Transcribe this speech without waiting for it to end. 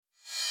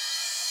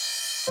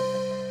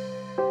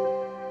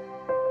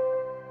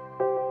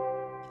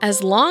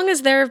As long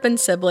as there have been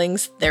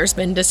siblings, there's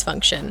been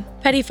dysfunction.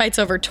 Petty fights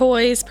over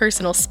toys,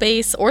 personal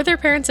space, or their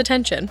parents'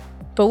 attention.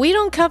 But we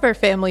don't cover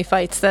family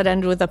fights that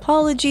end with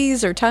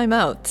apologies or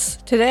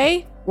timeouts.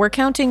 Today, we're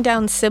counting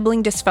down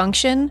sibling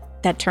dysfunction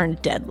that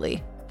turned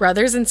deadly.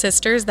 Brothers and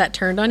sisters that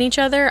turned on each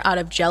other out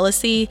of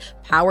jealousy,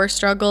 power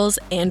struggles,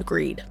 and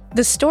greed.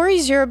 The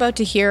stories you're about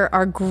to hear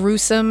are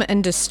gruesome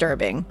and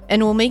disturbing,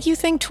 and will make you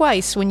think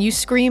twice when you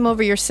scream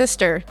over your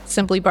sister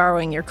simply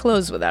borrowing your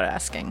clothes without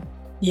asking.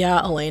 Yeah,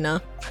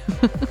 Elena.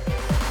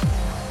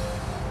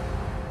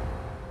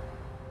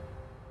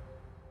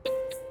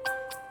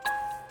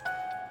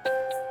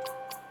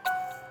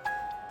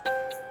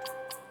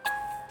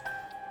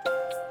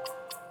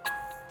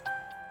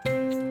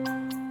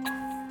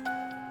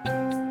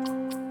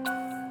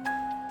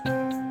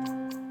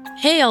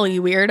 Hey, all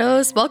you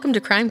weirdos. Welcome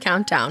to Crime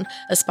Countdown,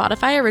 a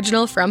Spotify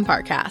original from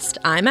Parcast.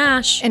 I'm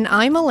Ash. And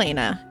I'm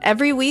Elena.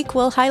 Every week,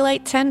 we'll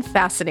highlight 10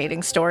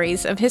 fascinating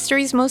stories of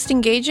history's most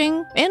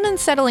engaging and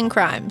unsettling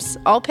crimes,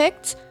 all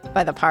picked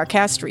by the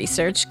Parcast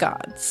research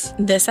gods.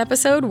 This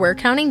episode, we're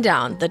counting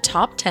down the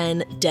top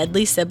 10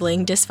 deadly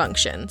sibling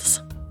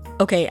dysfunctions.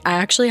 Okay, I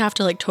actually have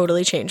to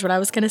totally change what I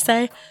was going to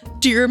say.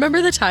 Do you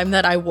remember the time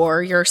that I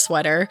wore your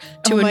sweater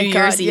to a New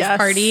Year's Eve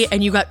party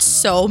and you got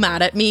so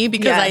mad at me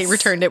because I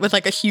returned it with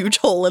a huge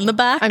hole in the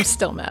back? I'm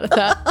still mad at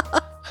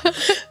that.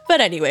 But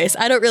anyways,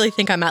 I don't really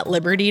think I'm at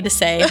liberty to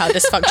say how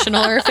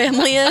dysfunctional our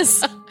family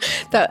is.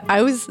 That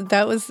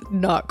was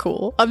not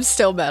cool. I'm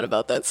still mad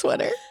about that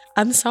sweater.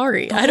 I'm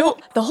sorry.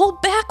 The whole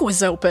back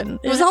was open.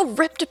 It was all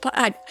ripped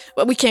apart.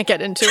 Well, we can't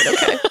get into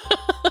it, okay?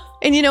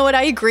 And you know what?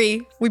 I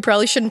agree. We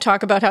probably shouldn't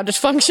talk about how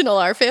dysfunctional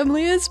our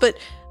family is, but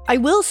I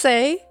will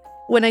say,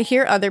 when I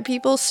hear other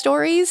people's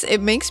stories,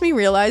 it makes me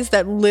realize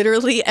that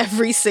literally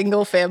every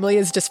single family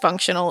is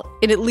dysfunctional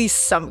in at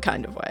least some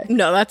kind of way.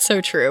 No, that's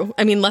so true.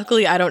 I mean,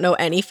 luckily, I don't know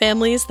any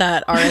families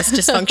that are as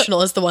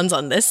dysfunctional as the ones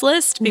on this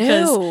list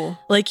because,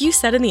 like you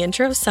said in the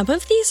intro, some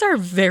of these are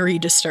very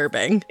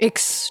disturbing.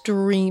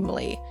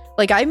 Extremely.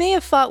 I may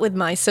have fought with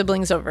my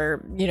siblings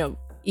over,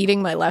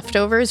 eating my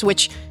leftovers,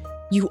 which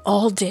you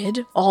all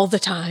did all the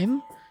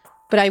time,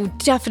 but I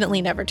definitely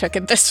never took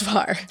it this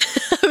far.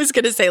 I was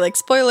going to say,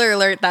 spoiler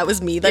alert, that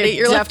was me that ate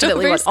your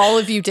definitely leftovers. All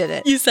of you did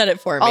it. You said it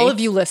for me. All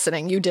of you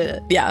listening, you did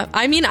it. Yeah.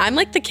 I mean, I'm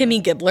like the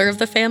Kimmy Gibbler of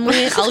the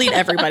family. I'll eat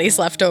everybody's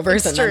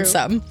leftovers and then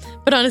some.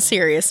 But on a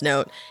serious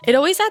note, it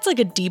always adds a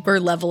deeper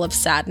level of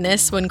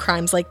sadness when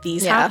crimes like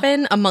these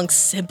happen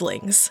amongst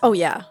siblings. Oh,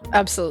 yeah,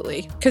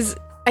 absolutely. Because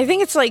I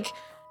think it's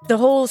the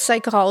whole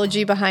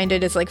psychology behind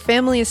it is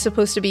family is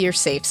supposed to be your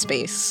safe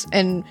space.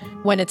 And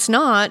when it's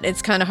not,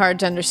 it's kind of hard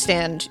to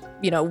understand,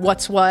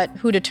 what's what,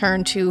 who to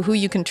turn to, who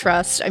you can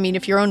trust. I mean,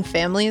 if your own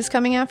family is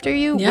coming after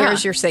you,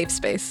 where's your safe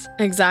space?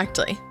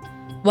 Exactly.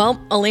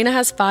 Well, Elena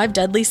has 5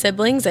 deadly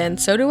siblings, and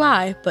so do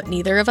I, but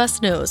neither of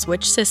us knows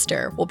which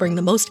sister will bring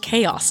the most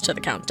chaos to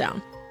the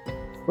countdown.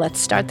 Let's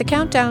start the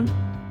countdown.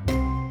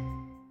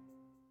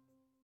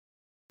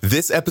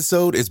 This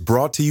episode is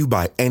brought to you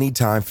by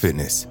Anytime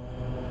Fitness.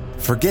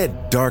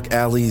 Forget dark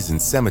alleys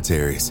and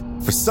cemeteries.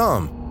 For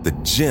some, the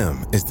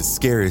gym is the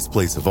scariest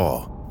place of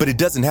all, but it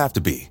doesn't have to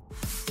be.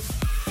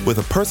 With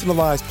a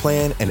personalized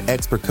plan and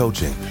expert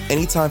coaching,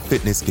 Anytime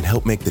Fitness can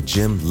help make the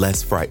gym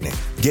less frightening.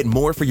 Get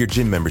more for your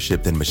gym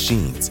membership than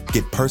machines.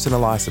 Get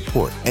personalized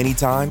support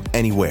anytime,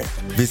 anywhere.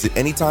 Visit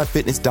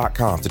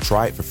AnytimeFitness.com to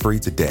try it for free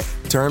today.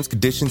 Terms,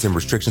 conditions, and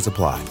restrictions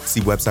apply.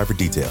 See website for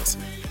details.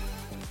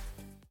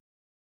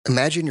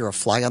 Imagine you're a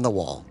fly on the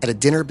wall at a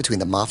dinner between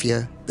the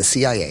mafia, the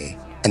CIA,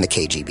 and the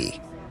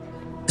KGB.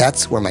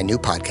 That's where my new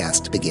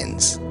podcast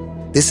begins.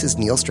 This is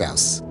Neil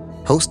Strauss,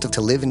 host of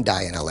To Live and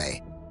Die in LA,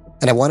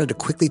 and I wanted to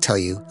quickly tell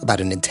you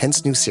about an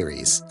intense new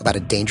series about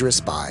a dangerous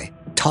spy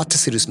taught to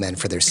seduce men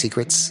for their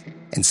secrets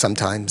and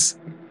sometimes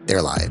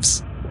their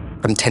lives.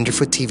 From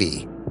Tenderfoot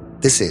TV,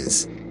 this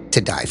is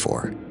To Die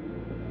For.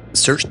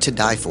 Search To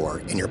Die For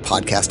in your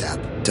podcast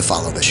app to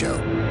follow the show.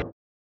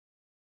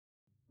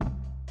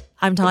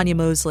 I'm Tanya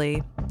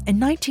Mosley. In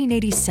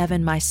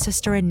 1987, my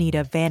sister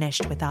Anita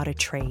vanished without a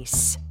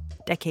trace.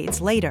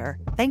 Decades later,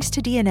 thanks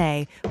to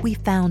DNA, we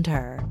found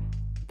her.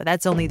 But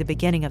that's only the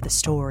beginning of the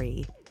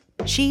story.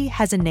 She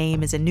Has a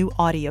Name is a new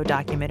audio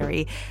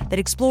documentary that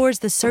explores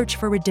the search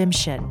for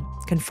redemption,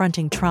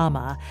 confronting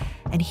trauma,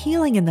 and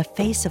healing in the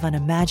face of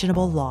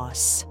unimaginable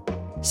loss.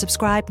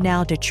 Subscribe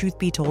now to Truth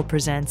Be Told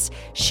presents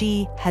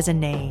She Has a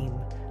Name,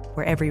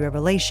 where every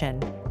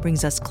revelation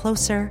brings us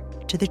closer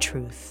to the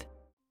truth.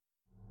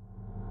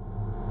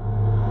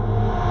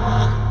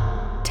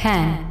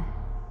 10.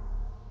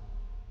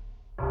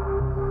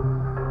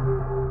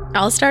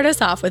 I'll start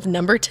us off with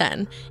number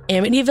 10,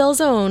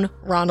 Amityville's own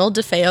Ronald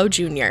DeFeo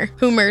Jr.,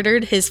 who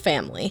murdered his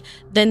family,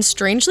 then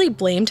strangely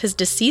blamed his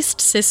deceased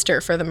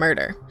sister for the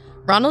murder.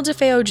 Ronald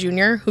DeFeo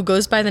Jr., who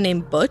goes by the name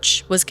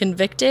Butch, was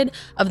convicted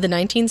of the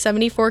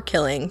 1974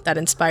 killing that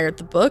inspired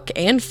the book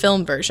and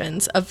film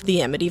versions of the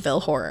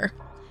Amityville Horror.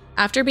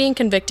 After being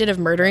convicted of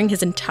murdering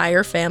his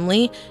entire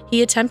family,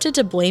 he attempted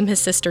to blame his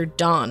sister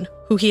Dawn,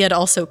 who he had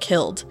also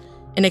killed,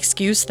 an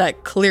excuse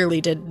that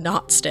clearly did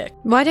not stick.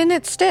 Why didn't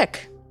it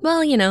stick?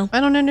 Well, I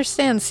don't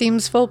understand.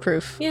 Seems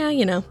foolproof. Yeah,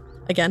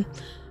 again.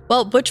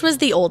 Well, Butch was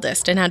the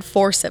oldest and had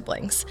 4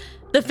 siblings.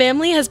 The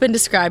family has been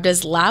described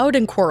as loud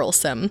and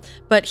quarrelsome,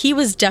 but he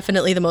was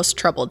definitely the most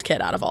troubled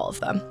kid out of all of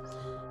them.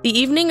 The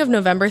evening of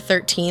November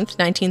 13th,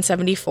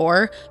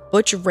 1974,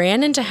 Butch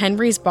ran into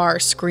Henry's bar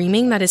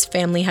screaming that his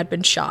family had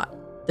been shot.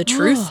 The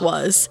truth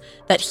was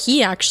that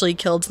he actually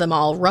killed them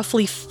all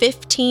roughly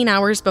 15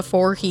 hours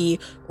before he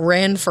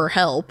ran for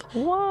help.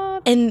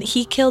 What? And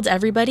he killed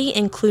everybody,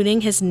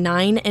 including his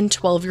 9 and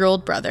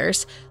 12-year-old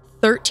brothers,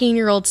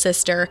 13-year-old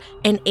sister,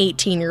 and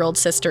 18-year-old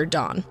sister,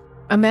 Dawn.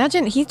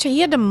 Imagine he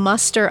had to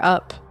muster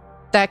up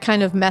that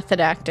kind of method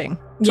acting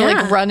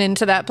to run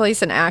into that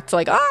place and act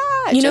like,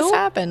 it just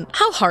happened.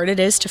 How hard it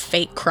is to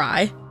fake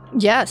cry.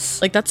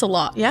 Yes. That's a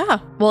lot. Yeah.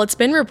 Well, it's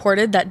been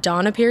reported that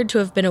Dawn appeared to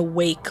have been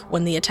awake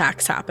when the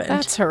attacks happened.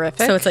 That's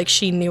horrific. So it's like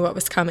she knew what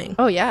was coming.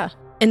 Oh, yeah.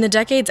 In the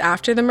decades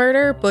after the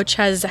murder, Butch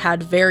has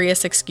had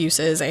various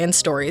excuses and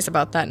stories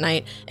about that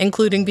night,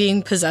 including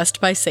being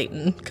possessed by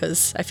Satan,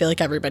 because I feel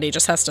like everybody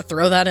just has to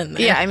throw that in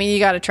there. Yeah, you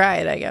got to try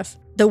it, I guess.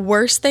 The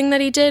worst thing that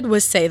he did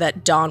was say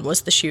that Dawn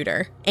was the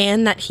shooter,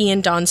 and that he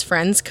and Dawn's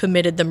friends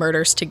committed the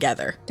murders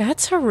together.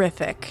 That's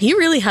horrific. He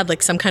really had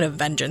some kind of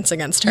vengeance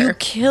against her. You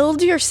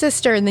killed your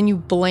sister and then you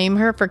blame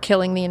her for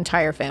killing the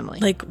entire family.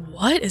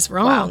 What is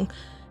wrong? Wow.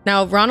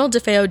 Now, Ronald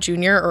DeFeo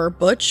Jr., or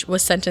Butch,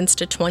 was sentenced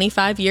to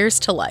 25 years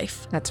to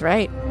life. That's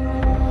right.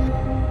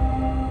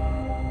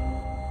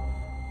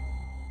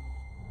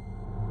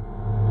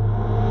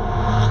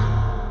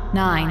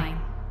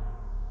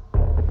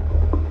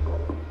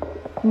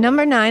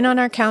 Number 9 on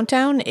our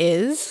countdown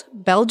is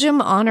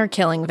Belgium honor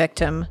killing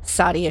victim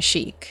Sadia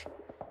Sheikh.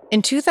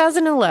 In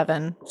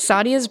 2011,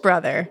 Sadia's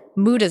brother,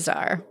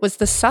 Mudazar, was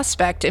the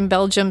suspect in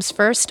Belgium's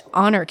first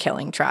honor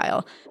killing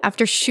trial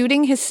after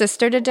shooting his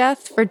sister to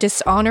death for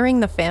dishonoring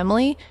the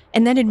family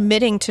and then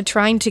admitting to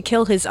trying to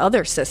kill his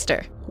other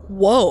sister.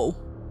 Whoa.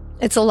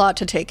 It's a lot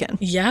to take in.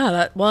 Yeah,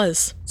 that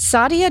was.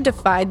 Sadia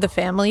defied the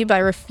family by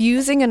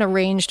refusing an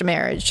arranged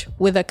marriage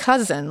with a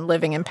cousin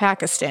living in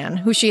Pakistan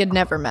who she had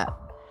never met.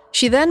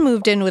 She then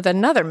moved in with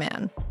another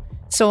man.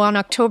 So on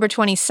October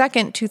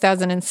 22nd,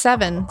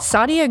 2007,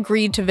 Sadia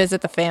agreed to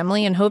visit the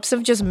family in hopes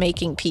of just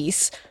making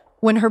peace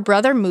when her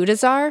brother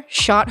Mudazar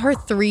shot her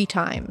 3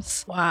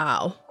 times.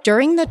 Wow.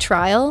 During the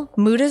trial,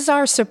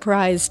 Mudazar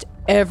surprised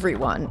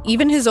everyone,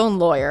 even his own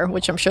lawyer,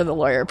 which I'm sure the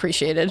lawyer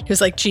appreciated. He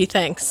was like, gee,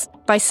 thanks.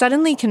 By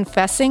suddenly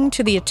confessing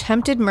to the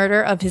attempted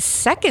murder of his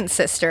second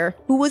sister,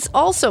 who was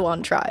also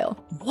on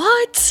trial.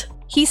 What?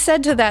 He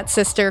said to that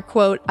sister,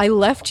 quote, "I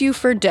left you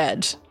for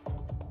dead."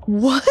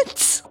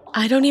 What?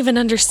 I don't even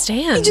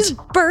understand. He just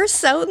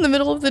bursts out in the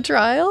middle of the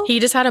trial? He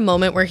just had a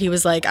moment where he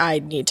was like, I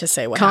need to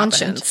say what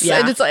Conscience. happened. Yeah.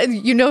 And it's like,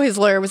 his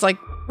lawyer was like,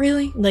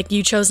 really?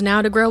 You chose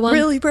now to grow one?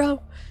 Really,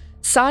 bro?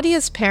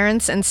 Sadia's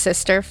parents and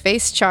sister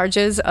faced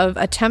charges of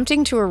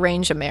attempting to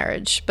arrange a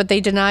marriage, but they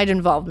denied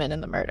involvement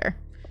in the murder.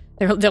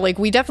 They're like,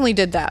 we definitely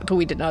did that, but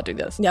we did not do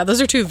this. Yeah, those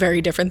are 2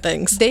 very different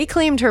things. They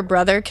claimed her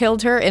brother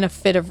killed her in a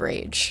fit of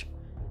rage.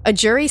 A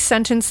jury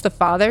sentenced the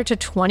father to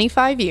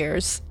 25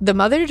 years, the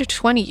mother to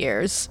 20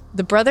 years,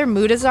 the brother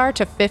Mudazar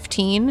to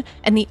 15,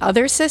 and the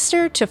other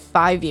sister to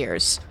 5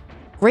 years.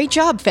 Great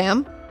job,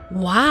 fam.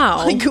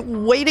 Wow.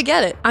 Way to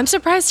get it. I'm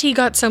surprised he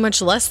got so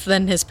much less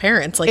than his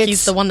parents.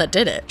 He's the one that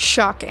did it.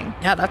 Shocking.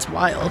 Yeah, that's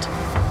wild.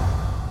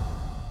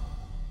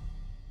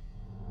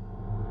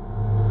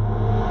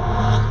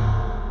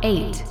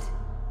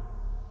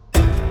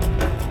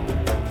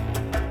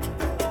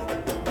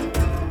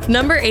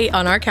 Number 8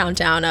 on our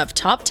countdown of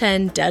top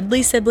 10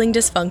 deadly sibling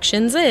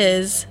dysfunctions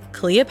is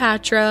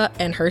Cleopatra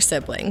and her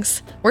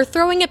siblings. We're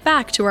throwing it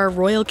back to our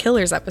Royal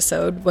Killers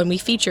episode when we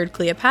featured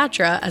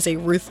Cleopatra as a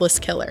ruthless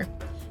killer.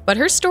 But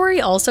her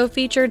story also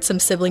featured some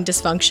sibling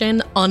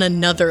dysfunction on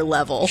another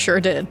level. Sure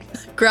did.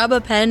 Grab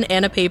a pen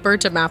and a paper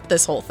to map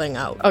this whole thing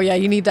out. Oh yeah,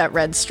 you need that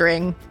red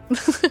string.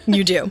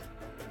 You do.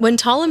 When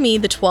Ptolemy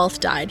XII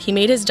died, he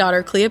made his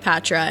daughter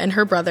Cleopatra and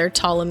her brother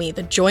Ptolemy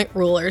the joint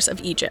rulers of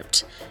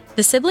Egypt.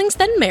 The siblings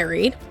then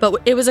married,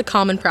 but it was a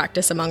common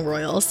practice among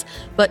royals.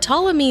 But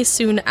Ptolemy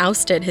soon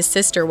ousted his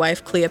sister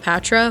wife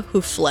Cleopatra,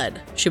 who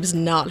fled. She was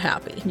not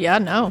happy. Yeah,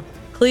 no.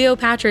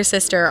 Cleopatra's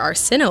sister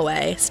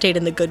Arsinoe stayed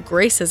in the good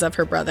graces of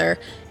her brother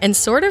and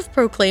sort of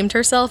proclaimed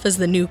herself as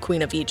the new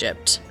queen of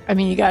Egypt.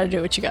 You gotta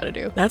do what you gotta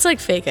do. That's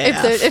fake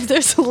AF. If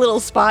there's a little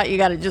spot, you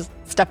gotta just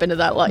step into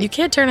that light. You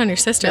can't turn on your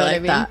sister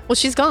that. Well,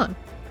 she's gone.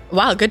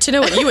 Wow, good to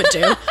know what you would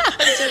do.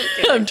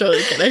 I'm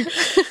totally kidding.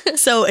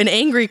 So an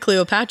angry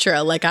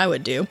Cleopatra, like I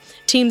would do,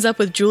 teams up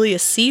with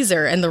Julius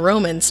Caesar and the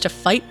Romans to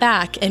fight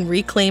back and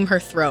reclaim her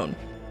throne.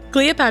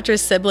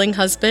 Cleopatra's sibling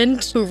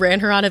husband, who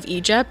ran her out of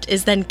Egypt,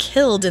 is then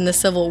killed in the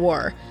Civil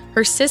War.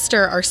 Her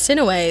sister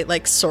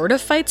Arsinoe, sort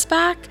of fights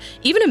back,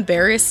 even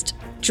embarrassed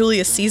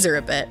Julius Caesar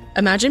a bit.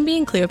 Imagine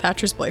being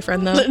Cleopatra's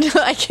boyfriend, though. No,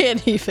 I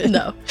can't even.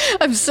 No.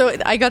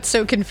 I got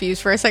so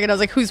confused for a second. I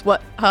was like, who's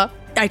what? Huh?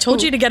 I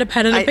told you to get a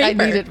pen and a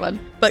paper. I needed one.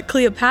 But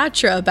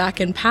Cleopatra, back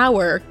in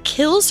power,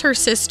 kills her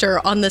sister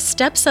on the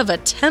steps of a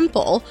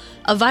temple,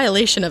 a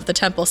violation of the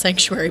temple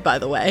sanctuary, by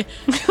the way,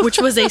 which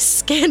was a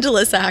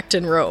scandalous act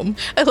in Rome.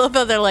 I love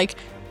how they're like,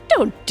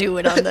 don't do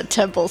it on the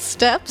temple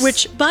steps.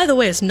 Which, by the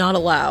way, is not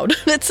allowed.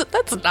 That's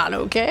not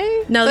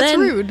okay. Now that's then,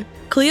 rude.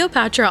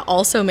 Cleopatra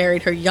also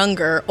married her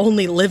younger,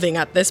 only living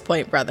at this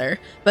point brother,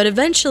 but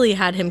eventually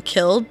had him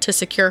killed to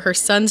secure her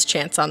son's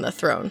chance on the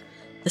throne.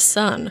 The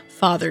son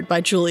fathered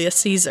by Julius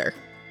Caesar.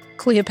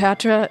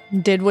 Cleopatra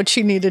did what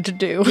she needed to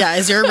do. Yeah,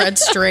 is your red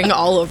string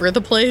all over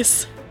the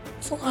place?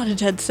 It's a lot of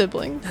dead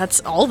siblings. That's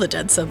all the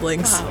dead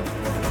siblings.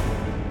 Wow.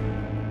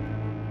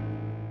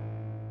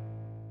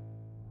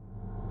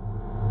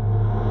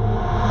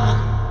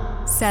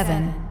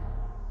 Seven.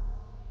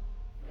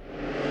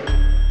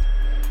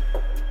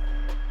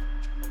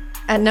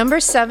 At number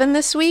 7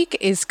 this week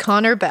is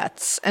Connor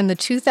Betts and the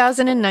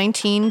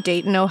 2019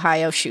 Dayton,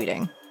 Ohio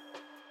shooting.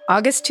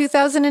 August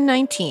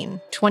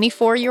 2019,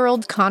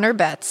 24-year-old Connor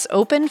Betts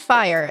opened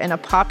fire in a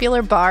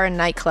popular bar and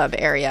nightclub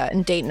area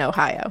in Dayton,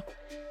 Ohio.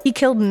 He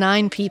killed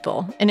 9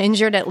 people and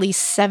injured at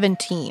least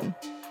 17.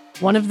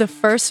 One of the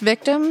first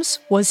victims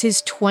was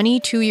his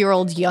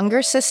 22-year-old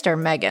younger sister,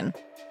 Megan,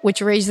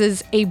 which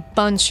raises a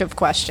bunch of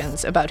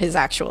questions about his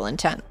actual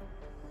intent.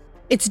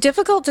 It's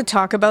difficult to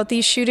talk about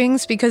these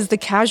shootings because the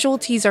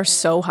casualties are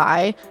so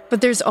high,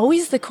 but there's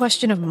always the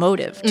question of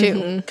motive,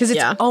 too, because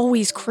it's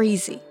always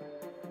crazy.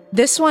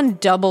 This one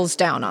doubles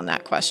down on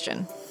that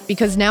question,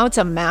 because now it's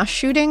a mass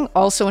shooting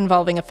also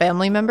involving a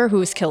family member who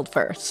was killed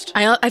first.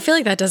 I feel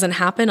like that doesn't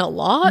happen a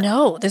lot.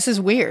 No, this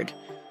is weird.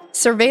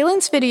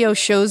 Surveillance video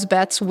shows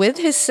Betts with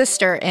his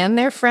sister and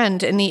their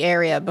friend in the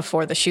area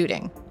before the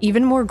shooting.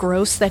 Even more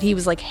gross that he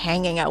was like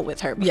hanging out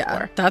with her before.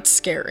 Yeah, that's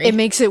scary. It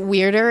makes it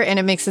weirder and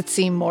it makes it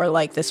seem more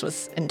like this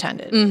was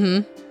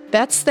intended.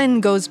 Betts then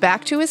goes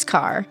back to his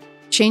car,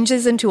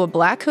 changes into a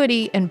black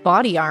hoodie and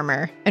body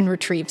armor, and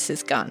retrieves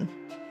his gun.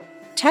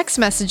 Text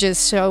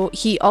messages show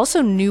he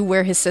also knew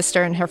where his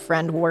sister and her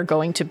friend were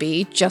going to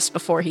be just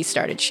before he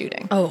started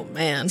shooting. Oh,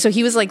 man. So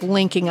he was like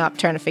linking up,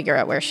 trying to figure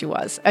out where she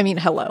was. I mean,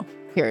 hello.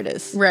 Here it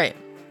is. Right.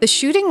 The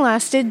shooting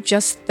lasted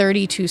just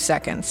 32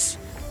 seconds.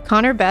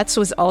 Connor Betts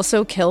was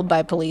also killed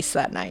by police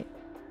that night.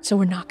 So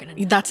we're not going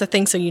to know. That's the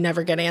thing, so you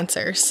never get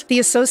answers. The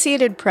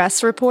Associated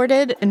Press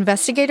reported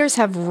investigators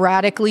have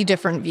radically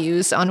different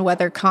views on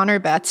whether Connor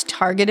Betts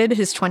targeted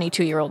his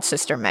 22-year-old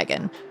sister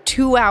Megan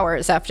 2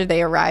 hours after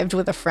they arrived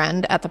with a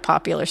friend at the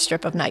popular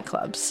strip of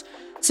nightclubs.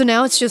 So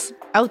now it's just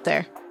out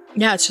there.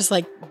 Yeah, it's just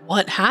like,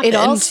 what happened? It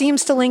all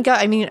seems to link up.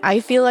 I mean,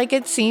 I feel like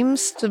it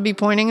seems to be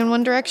pointing in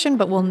one direction,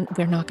 but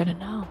we're not going to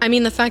know. I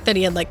mean, the fact that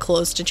he had like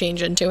clothes to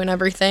change into and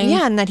everything.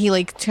 Yeah, and that he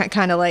like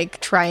kind of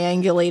like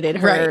triangulated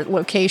her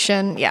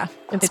location. Yeah.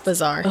 It's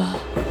bizarre.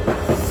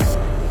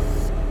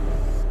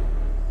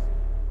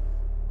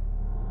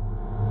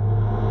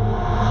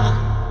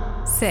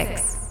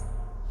 Six.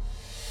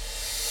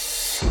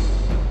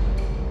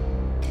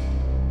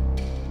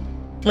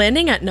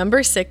 Landing at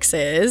number 6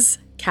 is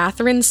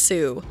Catherine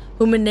Sue,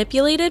 who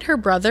manipulated her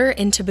brother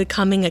into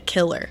becoming a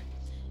killer.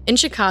 In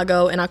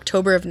Chicago in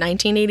October of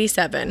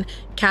 1987,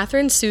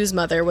 Catherine Sue's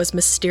mother was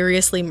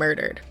mysteriously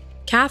murdered.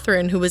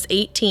 Catherine, who was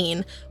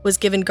 18, was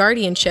given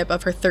guardianship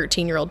of her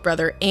 13-year-old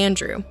brother,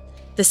 Andrew.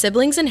 The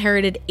siblings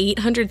inherited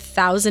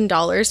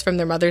 $800,000 from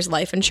their mother's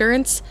life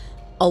insurance,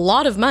 a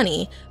lot of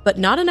money, but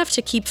not enough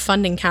to keep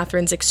funding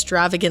Catherine's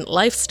extravagant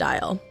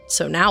lifestyle.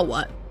 So now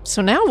what?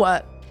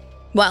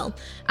 Well,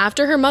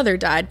 after her mother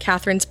died,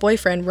 Catherine's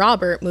boyfriend,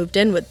 Robert, moved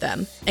in with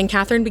them, and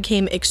Catherine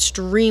became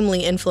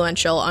extremely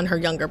influential on her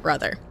younger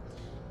brother.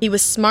 He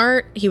was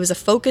smart, he was a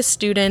focused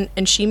student,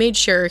 and she made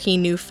sure he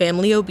knew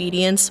family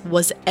obedience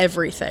was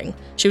everything.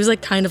 She was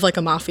like kind of like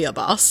a mafia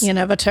boss. You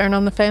never turn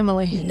on the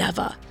family.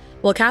 Never.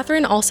 Well,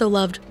 Catherine also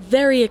loved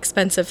very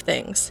expensive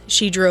things.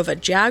 She drove a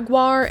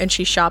Jaguar and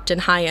she shopped in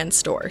high-end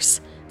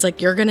stores. It's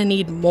like, you're gonna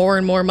need more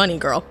and more money,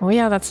 girl. Oh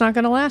yeah, that's not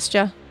gonna last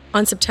ya.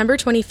 On September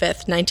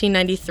 25th,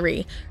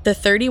 1993, the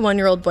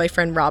 31-year-old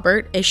boyfriend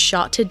Robert is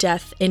shot to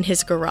death in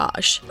his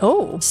garage.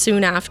 Oh.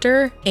 Soon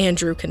after,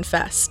 Andrew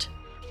confessed.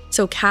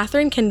 So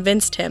Catherine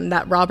convinced him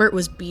that Robert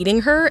was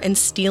beating her and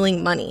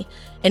stealing money,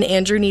 and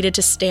Andrew needed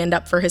to stand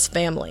up for his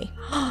family.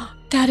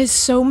 That is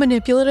so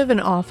manipulative and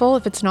awful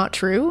if it's not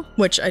true.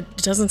 Which it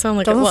doesn't sound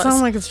like it was. Doesn't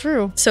sound like it's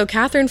true. So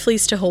Catherine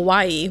flees to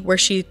Hawaii, where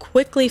she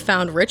quickly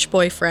found rich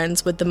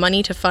boyfriends with the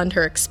money to fund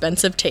her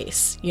expensive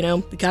tastes. You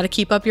know, you gotta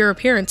keep up your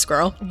appearance,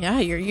 girl. Yeah,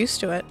 you're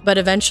used to it. But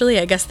eventually,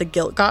 I guess the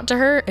guilt got to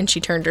her, and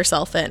she turned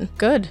herself in.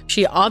 Good.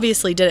 She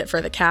obviously did it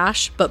for the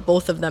cash, but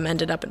both of them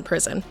ended up in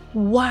prison.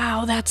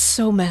 Wow, that's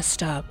so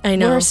messed up. I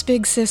know. Worst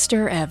big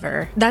sister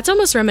ever. That's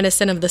almost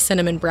reminiscent of the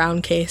Cinnamon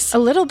Brown case. A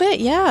little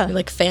bit, yeah.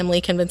 Like family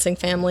convincing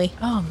family.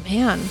 Oh,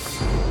 man.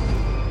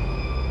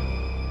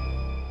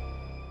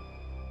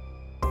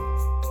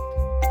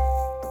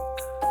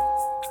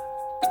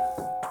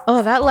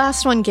 Oh, that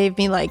last one gave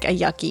me like a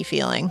yucky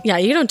feeling. Yeah,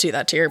 you don't do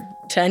that to your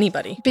to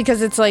anybody.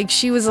 Because it's like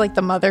she was like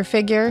the mother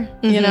figure,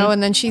 you know,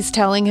 and then she's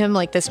telling him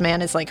like this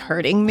man is like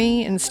hurting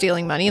me and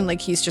stealing money and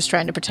like he's just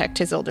trying to protect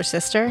his older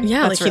sister.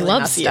 Yeah, That's like he really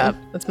loves messed you. up.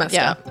 That's messed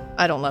Yeah, up.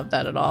 I don't love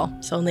that at all.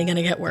 It's only going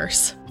to get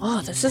worse.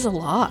 Oh, this is a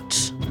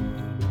lot.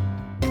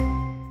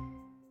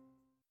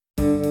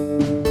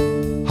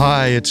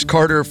 Hi, it's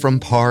Carter from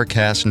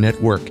Parcast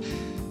Network.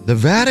 The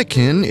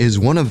Vatican is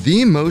one of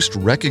the most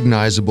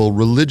recognizable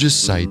religious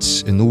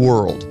sites in the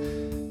world,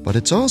 but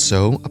it's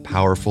also a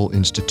powerful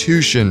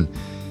institution.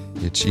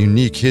 Its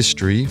unique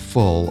history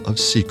full of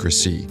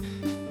secrecy.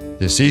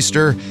 This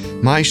Easter,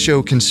 my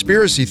show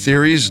Conspiracy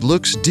Theories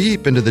looks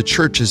deep into the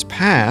Church's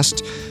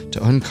past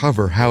to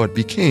uncover how it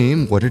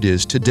became what it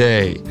is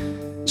today.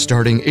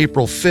 Starting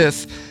April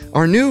 5th,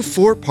 our new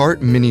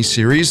 4-part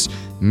miniseries,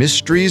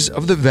 Mysteries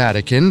of the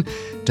Vatican,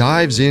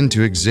 dives in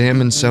to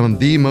examine some of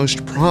the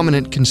most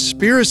prominent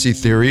conspiracy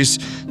theories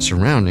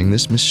surrounding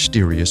this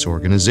mysterious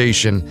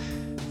organization.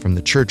 From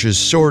the Church's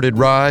sordid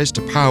rise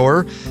to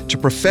power, to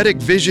prophetic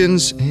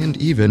visions, and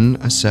even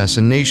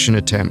assassination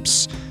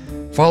attempts.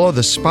 Follow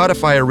the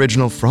Spotify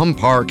original from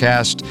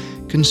Parcast,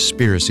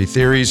 Conspiracy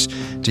Theories,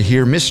 to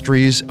hear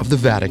Mysteries of the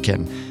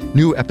Vatican.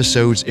 New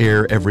episodes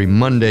air every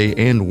Monday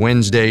and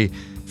Wednesday,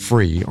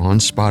 free on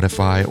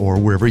Spotify or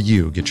wherever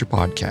you get your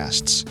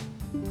podcasts.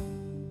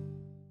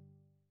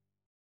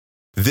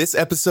 This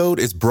episode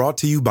is brought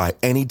to you by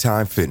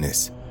Anytime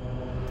Fitness.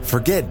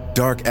 Forget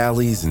dark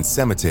alleys and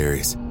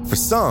cemeteries. For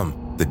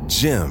some, the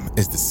gym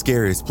is the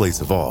scariest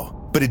place of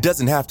all, but it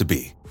doesn't have to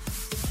be.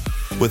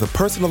 With a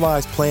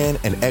personalized plan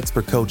and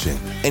expert coaching,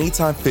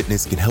 Anytime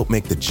Fitness can help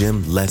make the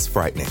gym less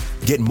frightening.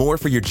 Get more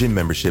for your gym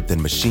membership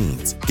than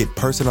machines. Get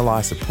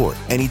personalized support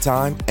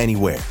anytime,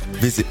 anywhere.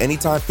 Visit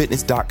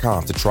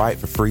AnytimeFitness.com to try it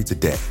for free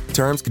today.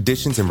 Terms,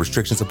 conditions, and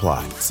restrictions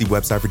apply. See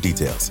website for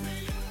details.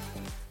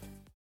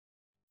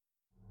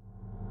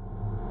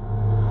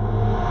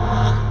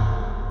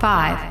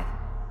 Five.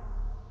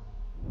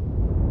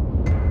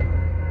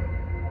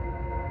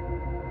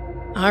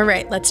 All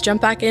right, let's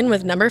jump back in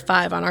with number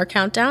 5 on our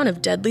countdown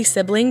of deadly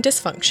sibling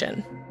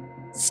dysfunction.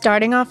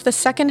 Starting off the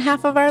second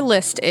half of our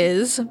list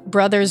is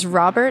brothers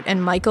Robert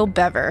and Michael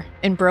Bever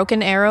in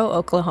Broken Arrow,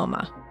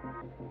 Oklahoma.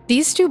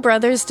 These two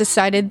brothers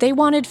decided they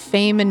wanted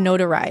fame and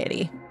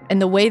notoriety,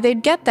 and the way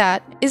they'd get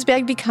that is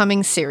by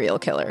becoming serial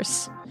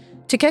killers.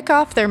 To kick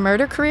off their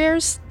murder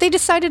careers, they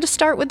decided to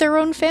start with their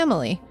own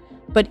family.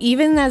 But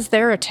even as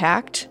they're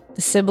attacked,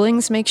 the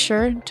siblings make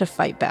sure to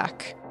fight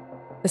back.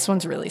 This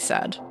one's really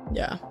sad.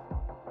 Yeah.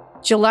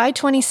 July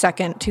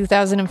 22nd,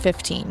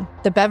 2015,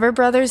 the Bever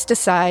brothers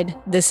decide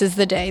this is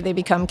the day they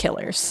become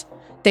killers.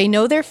 They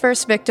know their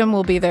first victim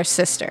will be their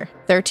sister,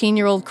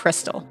 13-year-old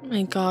Crystal. Oh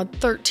my God,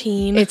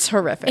 13. It's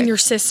horrific. And your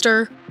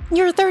sister?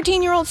 Your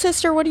 13-year-old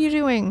sister, what are you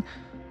doing?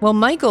 Well,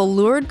 Michael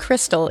lured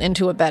Crystal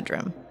into a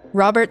bedroom.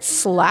 Robert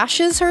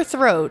slashes her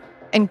throat,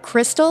 and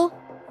Crystal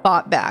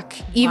fought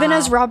back, even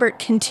as Robert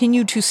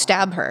continued to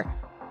stab her.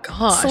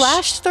 Gosh.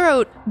 Slashed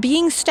throat,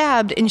 being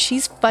stabbed, and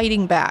she's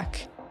fighting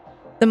back.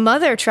 The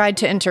mother tried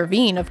to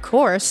intervene, of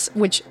course,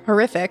 which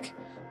horrific,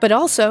 but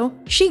also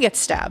she gets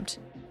stabbed.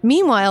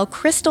 Meanwhile,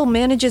 Crystal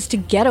manages to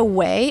get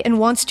away and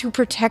wants to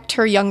protect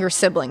her younger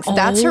siblings.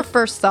 That's her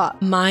first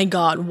thought. My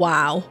God,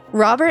 wow.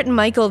 Robert and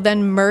Michael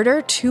then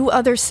murder 2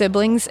 other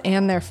siblings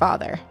and their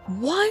father.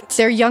 What?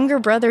 Their younger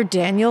brother,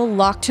 Daniel,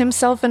 locked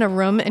himself in a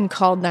room and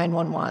called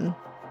 911.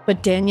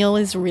 But Daniel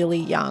is really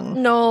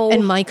young. No.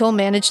 And Michael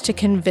managed to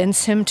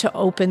convince him to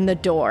open the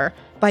door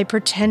by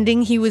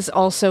pretending he was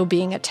also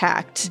being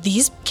attacked.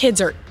 These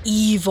kids are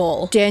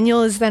evil.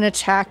 Daniel is then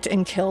attacked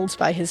and killed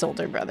by his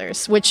older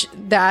brothers, which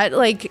that,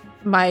 like,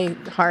 my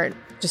heart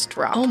just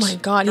dropped. Oh my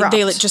God. Dropped.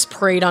 They just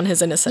preyed on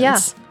his innocence.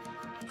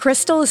 Yeah.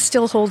 Crystal is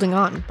still holding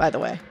on, by the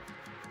way.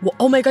 Well,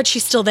 oh my God,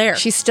 she's still there.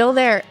 She's still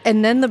there,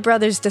 and then the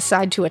brothers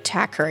decide to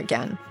attack her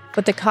again.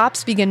 But the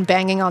cops begin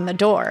banging on the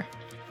door.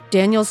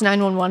 Daniel's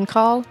 911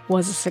 call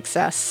was a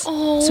success.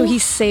 Oh. So he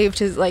saved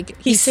his,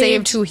 he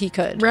saved who he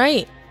could.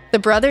 Right. The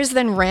brothers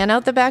then ran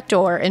out the back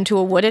door into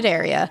a wooded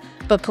area,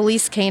 but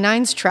police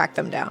canines tracked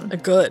them down.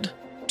 Good.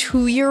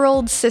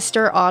 2-year-old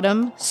sister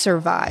Autumn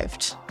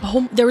survived.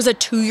 Oh, there was a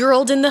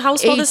 2-year-old in the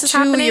house while this is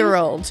happening? A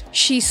 2-year-old.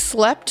 She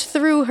slept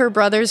through her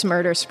brother's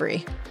murder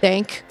spree.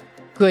 Thank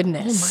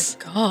goodness.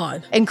 Oh my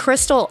God. And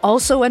Crystal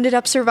also ended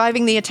up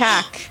surviving the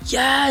attack.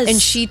 Yes. And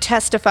she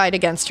testified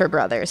against her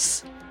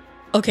brothers.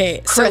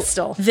 Okay,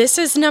 Crystal. So this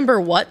is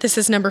number what? This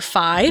is number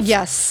 5?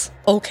 Yes.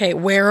 Okay,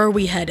 where are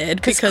we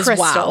headed? Because Crystal.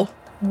 wow.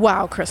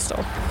 Wow,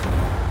 Crystal.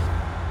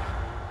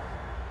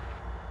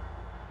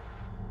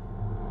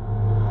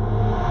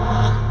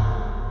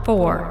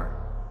 Four.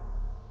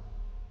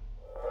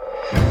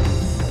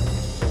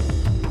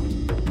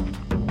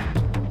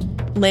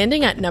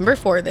 Landing at number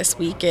 4 this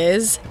week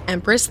is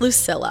Empress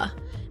Lucilla.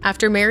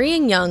 After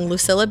marrying young,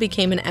 Lucilla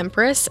became an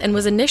empress and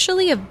was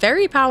initially a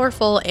very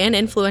powerful and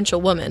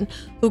influential woman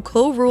who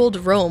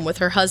co-ruled Rome with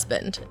her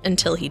husband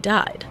until he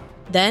died.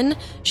 Then,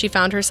 she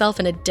found herself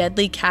in a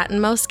deadly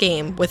cat-and-mouse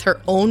game with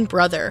her own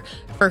brother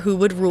for who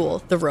would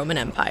rule the Roman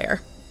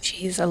Empire.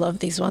 Jeez, I love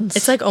these ones.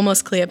 It's like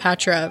almost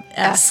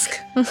Cleopatra-esque.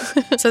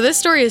 So this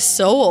story is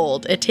so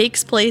old. It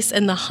takes place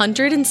in the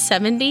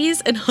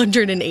 170s and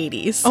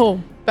 180s.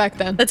 Oh, back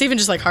then. That's even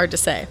just like hard to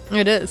say.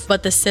 It is.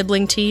 But the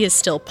sibling tea is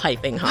still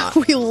piping hot.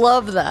 We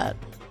love that.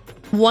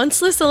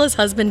 Once Lucilla's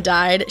husband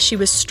died, she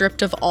was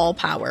stripped of all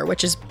power,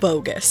 which is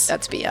bogus.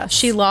 That's BS.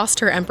 She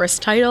lost her empress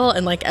title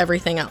and like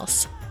everything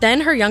else.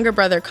 Then her younger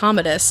brother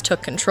Commodus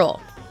took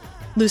control.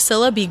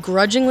 Lucilla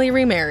begrudgingly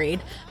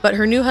remarried, but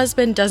her new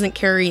husband doesn't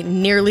carry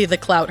nearly the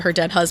clout her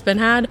dead husband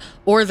had,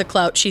 or the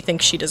clout she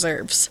thinks she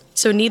deserves.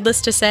 So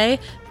needless to say,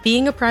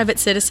 being a private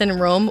citizen in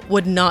Rome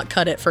would not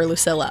cut it for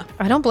Lucilla.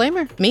 I don't blame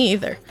her. Me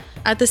either.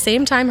 At the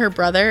same time, her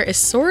brother is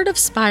sort of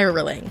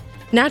spiraling.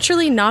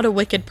 Naturally not a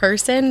wicked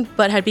person,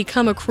 but had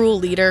become a cruel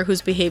leader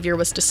whose behavior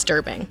was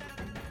disturbing.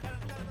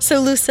 So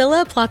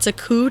Lucilla plots a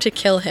coup to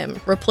kill him,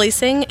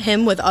 replacing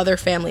him with other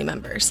family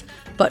members.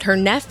 But her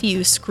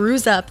nephew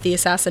screws up the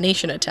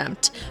assassination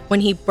attempt.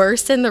 When he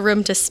bursts in the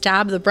room to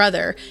stab the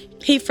brother,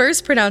 he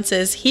first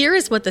pronounces, "Here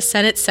is what the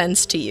Senate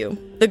sends to you."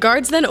 The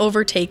guards then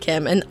overtake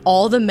him, and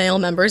all the male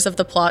members of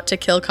the plot to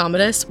kill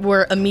Commodus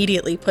were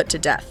immediately put to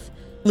death.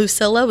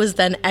 Lucilla was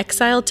then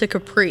exiled to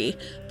Capri,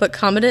 but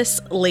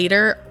Commodus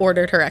later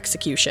ordered her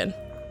execution.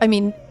 I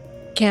mean,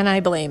 can I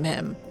blame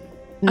him?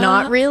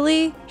 Not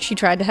really. She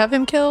tried to have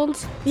him killed.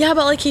 Yeah,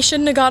 but like he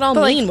shouldn't have got all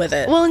But, mean with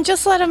it. Well, and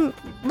just let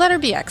her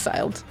be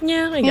exiled.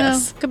 Yeah, I You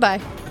guess. know, goodbye.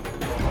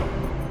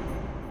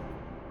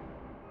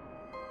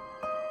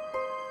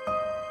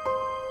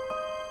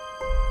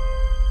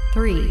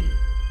 Three.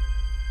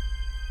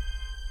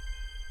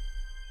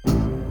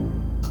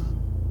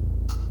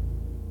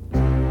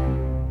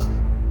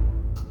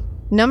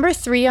 Number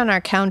 3 on our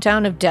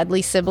countdown of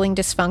deadly sibling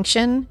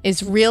dysfunction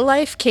is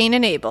real-life Cain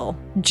and Abel,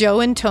 Joe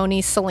and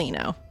Tony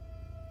Salino.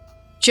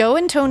 Joe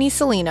and Tony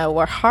Salino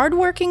were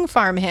hardworking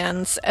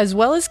farmhands as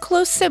well as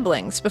close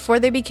siblings before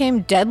they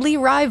became deadly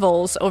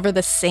rivals over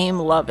the same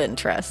love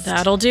interest.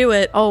 That'll do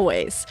it.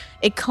 Always.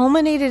 It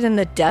culminated in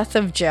the death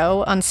of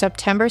Joe on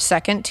September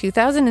 2nd,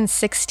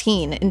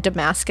 2016 in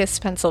Damascus,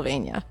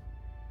 Pennsylvania.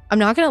 I'm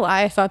not gonna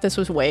lie, I thought this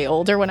was way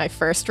older when I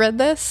first read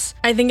this.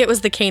 I think it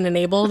was the Cain and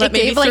Abel that It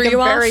maybe gave threw like a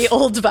you very off.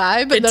 old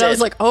vibe, but It then I was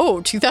did. like,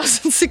 oh,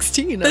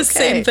 2016. The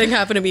same thing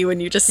happened to me when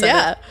you just said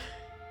Yeah. it.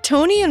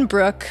 Tony and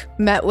Brooke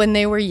met when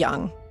they were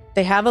young.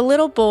 They have a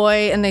little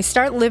boy and they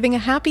start living a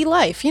happy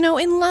life,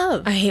 in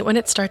love. I hate when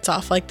it starts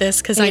off like this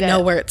because I Hate know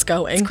it. where it's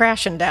going. It's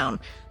crashing down.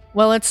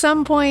 Well, at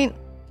some point,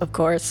 of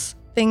course,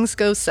 things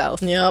go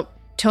south. Yep.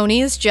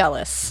 Tony is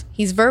jealous.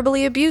 He's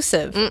verbally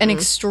abusive and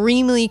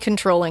extremely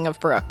controlling of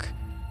Brooke.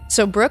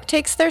 So Brooke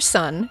takes their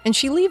son and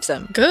she leaves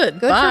him. Good.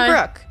 Good Bye. for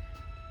Brooke.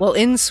 Well,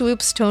 in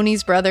swoops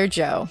Tony's brother,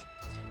 Joe.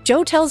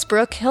 Joe tells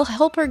Brooke he'll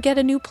help her get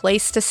a new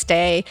place to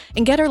stay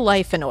and get her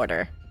life in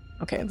order.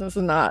 Okay, this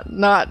is not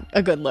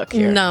a good look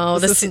here. No,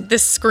 This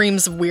this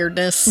screams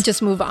weirdness.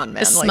 Just move on,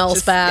 man. This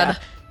smells bad.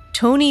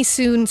 Tony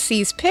soon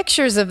sees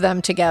pictures of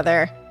them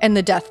together, and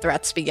the death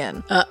threats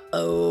begin.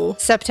 Uh-oh.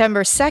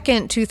 September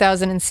 2nd,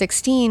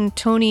 2016,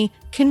 Tony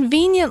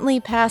conveniently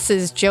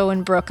passes Joe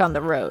and Brooke on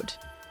the road.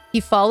 He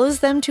follows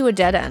them to a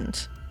dead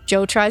end.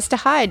 Joe tries to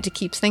hide to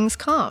keep things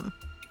calm.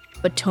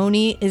 But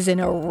Tony is in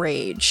a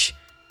rage.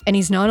 And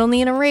he's not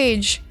only in a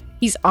rage,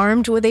 he's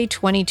armed with a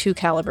 .22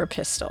 caliber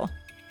pistol.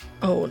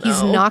 Oh, no.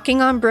 He's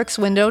knocking on Brooke's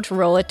window to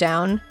roll it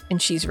down, and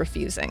she's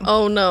refusing.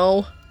 Oh,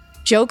 no.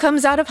 Joe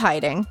comes out of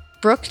hiding,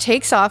 Brooke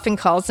takes off and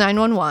calls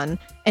 911,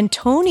 and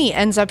Tony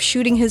ends up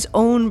shooting his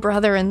own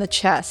brother in the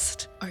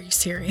chest. Are you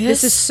serious?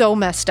 This is so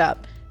messed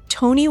up.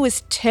 Tony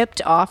was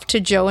tipped off to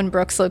Joe and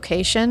Brooke's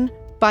location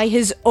by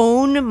his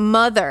own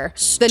mother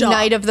the Stop.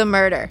 night of the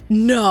murder.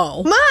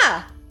 No.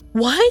 Ma!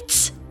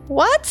 What?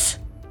 What?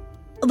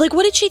 Like,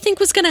 what did she think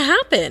was going to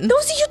happen?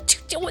 Those are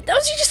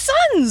your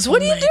sons.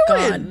 What are you Oh my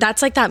doing? God.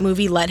 That's like that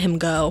movie, Let Him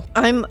Go.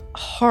 I'm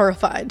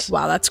horrified.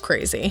 Wow, that's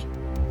crazy.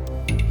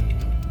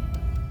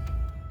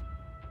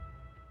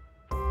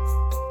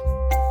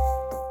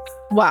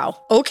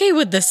 Wow. Okay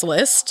with this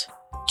list.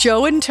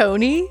 Joe and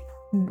Tony?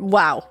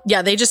 Wow.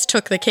 Yeah, they just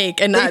took the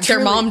cake, and They their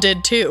truly- mom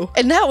did too.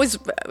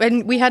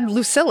 And we had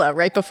Lucilla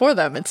right before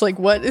them. It's like,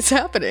 what is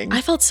happening?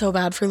 I felt so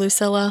bad for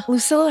Lucilla.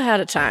 Lucilla had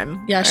a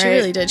time. Yeah, she all right?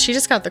 really did. She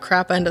just got the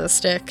crap end of the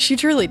stick. She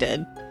truly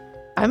did.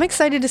 I'm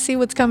excited to see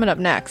what's coming up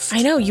next.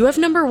 I know, you have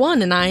number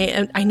 1, and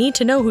I need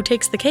to know who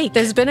takes the cake.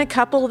 There's been a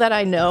couple that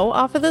I know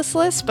off of this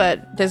list,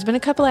 but there's been a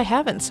couple I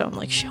haven't, so I'm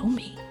like, show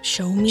me.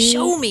 Show me.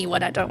 Show me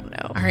what I don't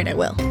know. All right, I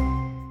will.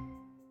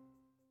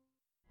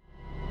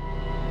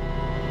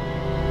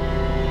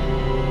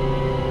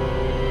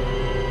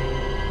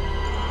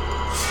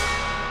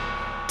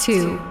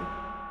 Two.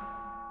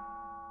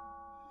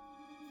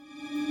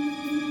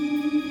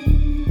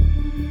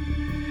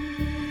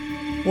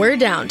 We're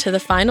down to the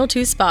final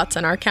 2 spots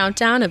on our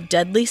countdown of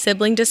deadly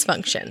sibling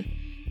dysfunction.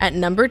 At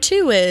number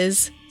 2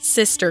 is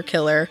sister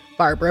killer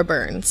Barbara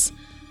Burns.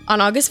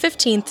 On August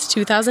 15th,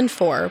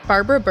 2004,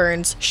 Barbara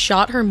Burns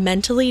shot her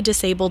mentally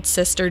disabled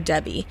sister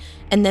Debbie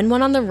and then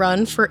went on the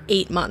run for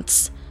 8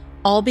 months.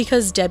 all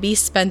because Debbie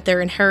spent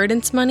their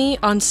inheritance money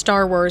on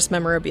Star Wars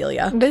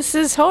memorabilia. This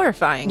is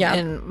horrifying. Yeah.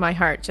 And my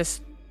heart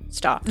just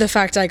stopped. The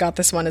fact I got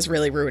this one is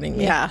really ruining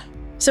me. Yeah.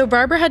 So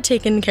Barbara had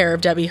taken care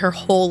of Debbie her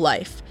whole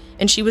life,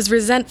 and she was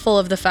resentful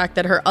of the fact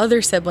that her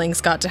other siblings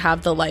got to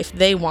have the life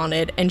they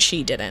wanted and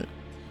she didn't.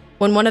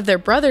 When one of their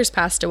brothers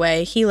passed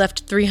away, he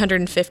left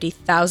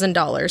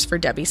 $350,000 for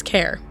Debbie's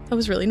care. That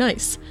was really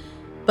nice.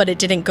 But it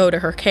didn't go to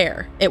her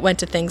care. It went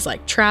to things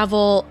like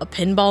travel, a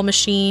pinball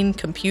machine,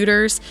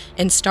 computers,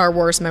 and Star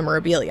Wars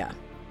memorabilia.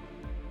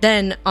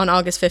 Then, on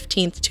August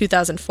 15th,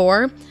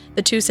 2004,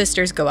 the two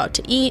sisters go out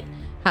to eat,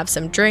 have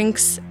some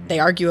drinks, they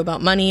argue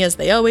about money as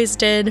they always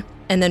did,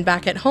 and then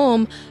back at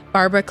home,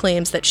 Barbara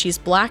claims that she's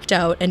blacked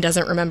out and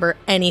doesn't remember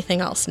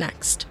anything else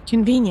next.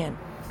 Convenient.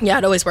 Yeah,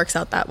 it always works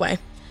out that way.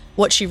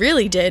 What she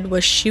really did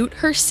was shoot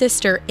her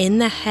sister in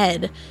the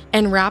head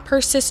and wrap her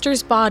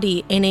sister's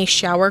body in a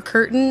shower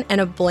curtain and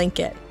a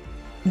blanket.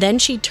 Then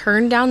she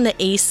turned down the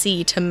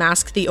AC to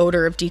mask the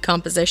odor of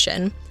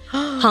decomposition,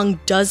 hung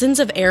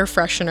dozens of air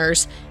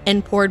fresheners,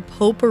 and poured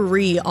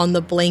potpourri on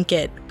the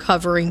blanket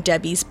covering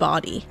Debbie's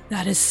body.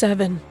 That is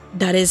 7.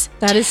 That is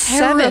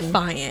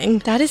terrifying.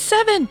 That is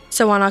 7.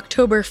 So on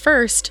October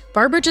 1st,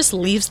 Barbara just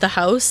leaves the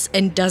house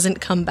and doesn't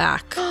come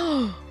back.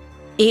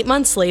 8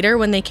 months later,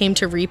 when they came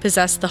to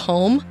repossess the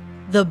home,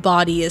 the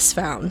body is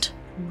found.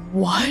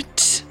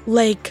 What?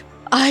 Like,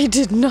 I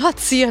did not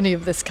see any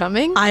of this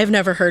coming. I've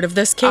never heard of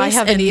this case. I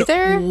haven't and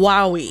either.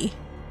 Wowie.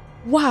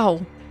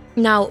 Wow.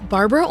 Now,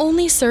 Barbara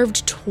only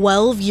served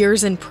 12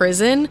 years in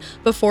prison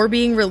before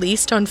being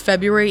released on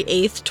February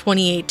 8th,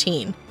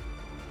 2018.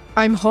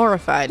 I'm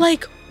horrified.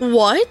 Like,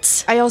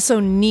 what? I also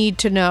need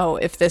to know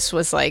if this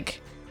was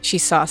like she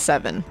saw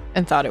 7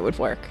 and thought it would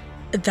work.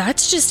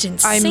 That's just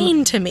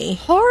insane to me.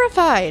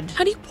 Horrified.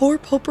 How do you pour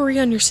potpourri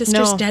on your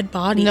sister's dead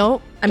body?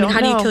 Nope. I mean, don't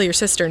how do you know. kill your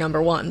sister,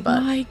 number one? But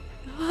My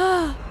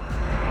God.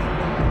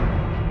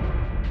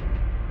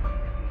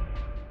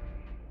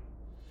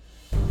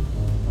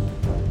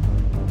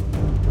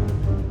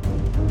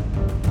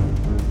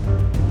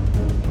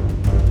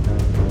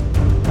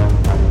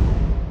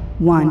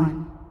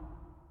 One.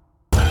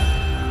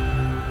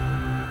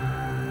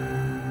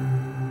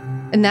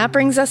 And that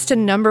brings us to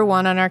number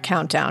 1 on our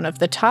countdown of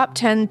the top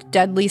 10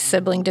 deadly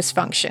sibling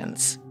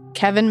dysfunctions.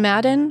 Kevin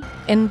Madden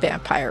and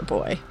Vampire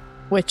Boy.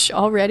 Which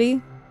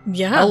already,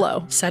 yeah,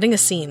 hello. Setting a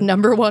scene.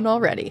 Number 1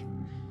 already.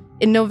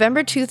 In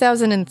November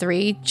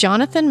 2003,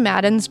 Jonathan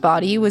Madden's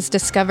body was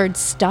discovered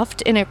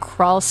stuffed in a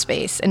crawl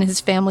space in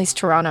his family's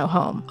Toronto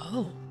home.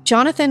 Oh.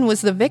 Jonathan was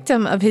the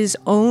victim of his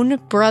own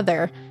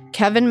brother,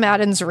 Kevin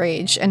Madden's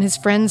rage, and his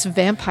friend's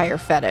vampire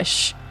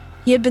fetish.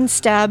 He had been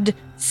stabbed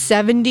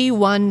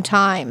 71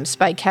 times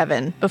by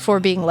Kevin before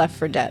being left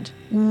for dead.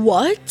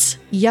 What?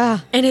 Yeah.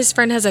 And his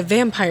friend has a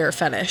vampire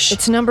fetish.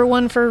 It's number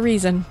 1 for a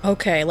reason.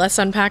 Okay, let's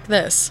unpack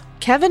this.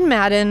 Kevin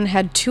Madden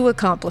had 2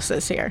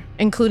 accomplices here,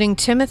 including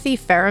Timothy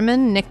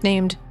Ferriman,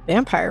 nicknamed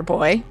Vampire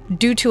Boy,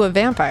 due to a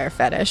vampire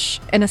fetish,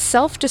 and a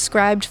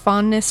self-described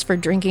fondness for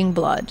drinking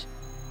blood.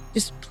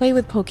 Just play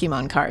with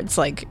Pokemon cards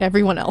like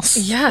everyone else.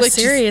 Yeah, Like,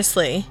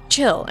 seriously. just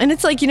chill. And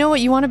it's like, you know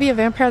what? You want to be a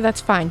vampire? That's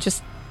fine.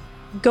 Just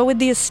go with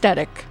the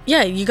aesthetic.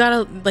 Yeah, you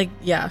gotta,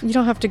 yeah. You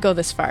don't have to go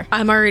this far.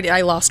 I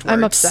lost words.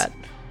 I'm upset.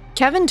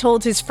 Kevin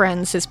told his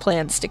friends his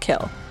plans to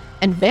kill,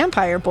 and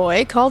Vampire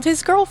Boy called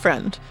his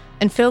girlfriend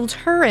and filled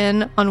her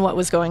in on what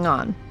was going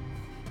on.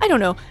 I don't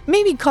know,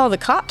 maybe call the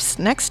cops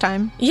next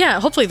time.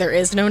 Yeah, hopefully there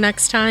is no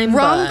next time.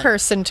 Wrong but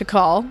person to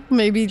call.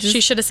 Maybe just She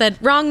should have said,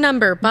 wrong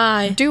number,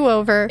 bye. do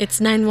over.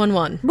 It's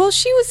 911. Well,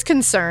 she was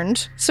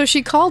concerned, so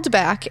she called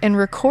back and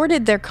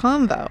recorded their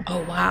convo.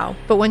 Oh, wow.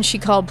 But when she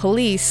called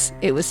police,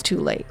 it was too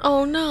late.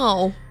 Oh,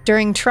 no.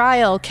 During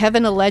trial,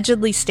 Kevin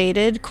allegedly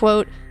stated,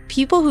 quote,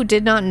 "People who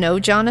did not know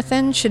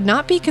Jonathan should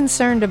not be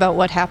concerned about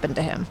what happened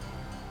to him."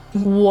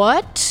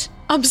 What?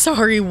 I'm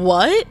sorry,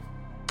 what?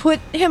 Put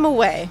him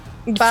away.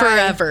 Bye.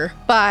 Forever.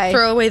 Bye.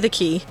 Throw away the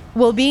key.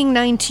 Well, being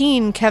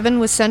 19, Kevin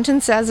was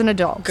sentenced as an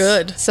adult.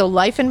 Good. So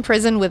life in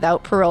prison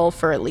without parole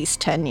for at least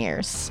 10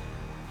 years.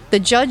 The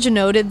judge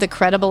noted the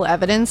credible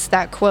evidence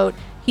that, quote,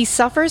 "He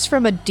suffers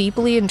from a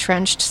deeply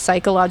entrenched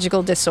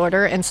psychological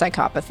disorder and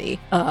psychopathy."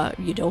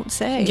 You don't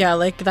say. Yeah,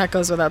 like that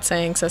goes without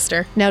saying,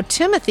 sister. Now,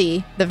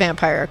 Timothy, the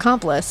vampire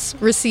accomplice,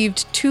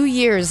 received 2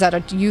 years at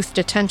a youth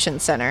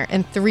detention center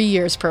and 3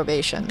 years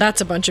probation.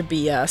 That's a bunch of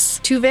BS.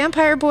 To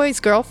Vampire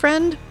Boy's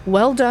girlfriend,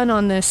 well done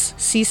on this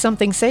see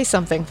something, say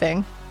something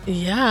thing.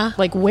 Yeah.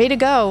 Like, way to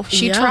go.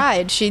 She Yeah.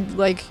 tried.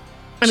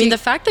 I mean, the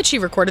fact that she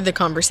recorded the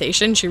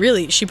conversation,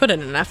 she put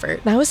in an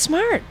effort. That was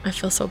smart. I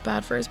feel so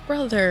bad for his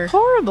brother.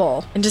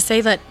 Horrible. And to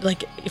say that,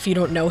 like, if you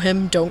don't know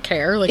him, don't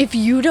care. Like, If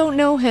you don't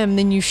know him,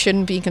 then you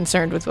shouldn't be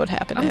concerned with what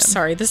happened to I'm him.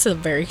 sorry, this is a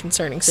very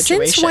concerning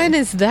situation. Since when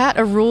is that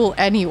a rule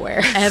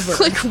anywhere?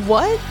 Ever. Like,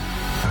 what?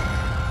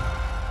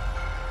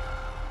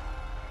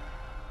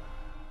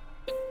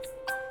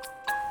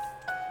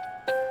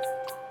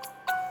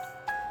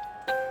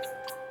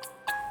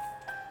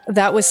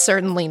 That was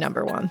certainly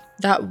number 1.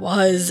 That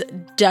was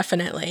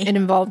definitely. It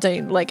involved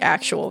a,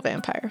 actual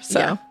vampire. So,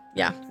 Yeah.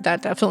 Yeah.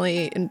 That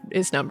definitely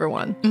is number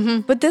one.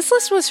 Mm-hmm. But this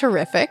list was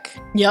horrific.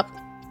 Yep.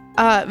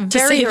 Very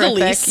say the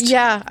horrific. least.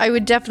 Yeah, I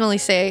would definitely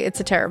say it's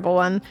a terrible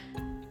one.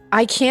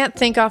 I can't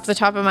think off the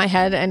top of my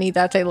head any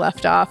that they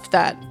left off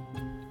that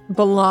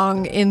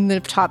belong in the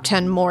top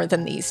 10 more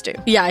than these do.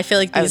 Yeah, I feel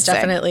like I these would say.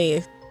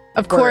 definitely.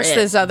 Of were course, it.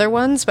 there's other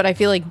ones, but I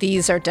feel like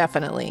these are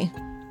definitely.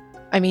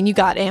 I mean, you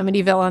got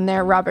Amityville on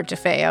there, Robert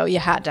DeFeo, you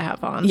had to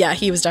have on. Yeah,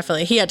 he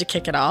had to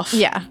kick it off.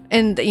 Yeah.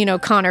 And,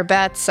 Connor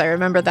Betts, I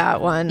remember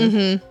that one.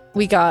 Mm-hmm.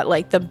 We got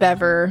like the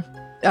Bever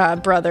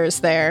brothers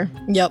there.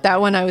 Yep.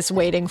 That one I was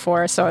waiting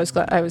for, so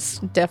I was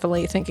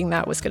definitely thinking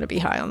that was going to be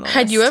high on the list.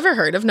 Had you ever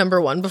heard of number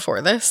one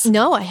before this?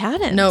 No, I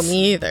hadn't. No,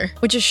 me either.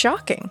 Which is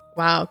shocking.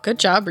 Wow, good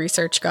job,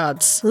 research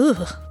gods.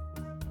 Ugh.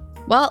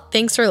 Well,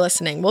 thanks for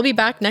listening. We'll be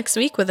back next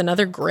week with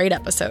another great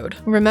episode.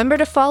 Remember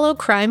to follow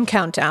Crime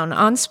Countdown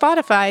on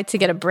Spotify to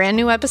get a brand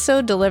new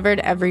episode delivered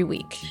every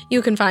week.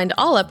 You can find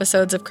all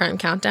episodes of Crime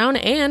Countdown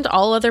and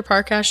all other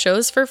Parcast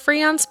shows for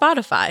free on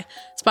Spotify.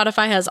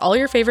 Spotify has all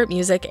your favorite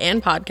music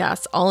and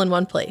podcasts all in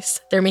one place.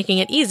 They're making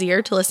it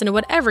easier to listen to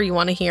whatever you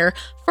want to hear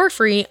for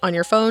free on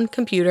your phone,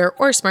 computer,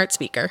 or smart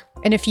speaker.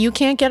 And if you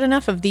can't get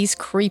enough of these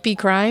creepy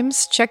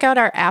crimes, check out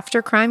our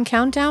After Crime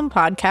Countdown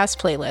podcast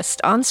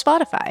playlist on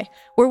Spotify,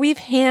 where we've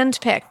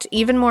handpicked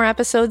even more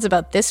episodes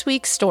about this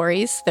week's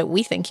stories that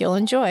we think you'll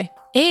enjoy.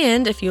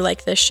 And if you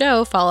like this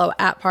show, follow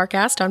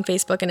 @Parcast on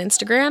Facebook and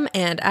Instagram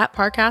and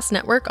 @Parcast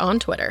Network on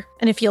Twitter.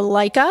 And if you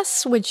like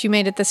us, which you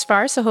made it this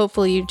far, so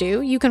hopefully you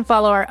do, you can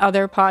follow our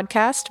other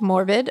podcast,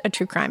 Morbid, a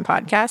true crime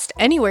podcast,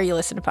 anywhere you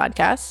listen to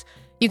podcasts.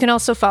 You can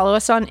also follow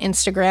us on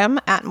Instagram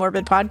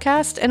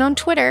 @MorbidPodcast and on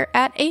Twitter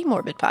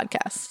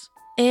 @AMorbidPodcast.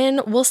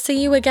 And we'll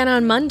see you again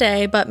on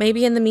Monday, but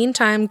maybe in the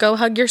meantime, go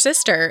hug your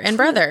sister and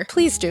brother.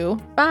 Please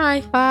do.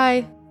 Bye.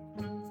 Bye.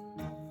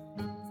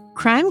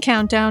 Crime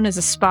Countdown is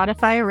a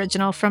Spotify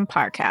original from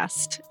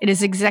Parcast. It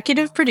is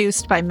executive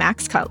produced by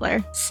Max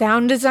Cutler,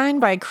 sound designed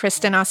by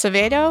Kristen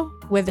Acevedo,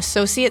 with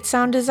associate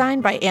sound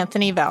design by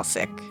Anthony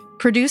Valsic.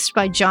 Produced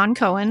by John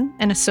Cohen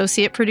and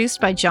associate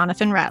produced by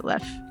Jonathan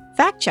Ratliff.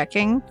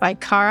 Fact-checking by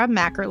Cara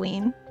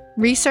Mackerline.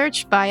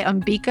 Research by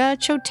Ambika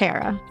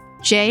Chotera,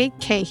 Jay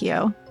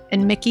Cahio,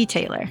 and Mickey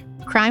Taylor.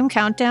 Crime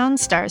Countdown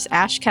stars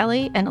Ash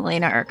Kelly and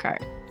Elena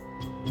Urquhart.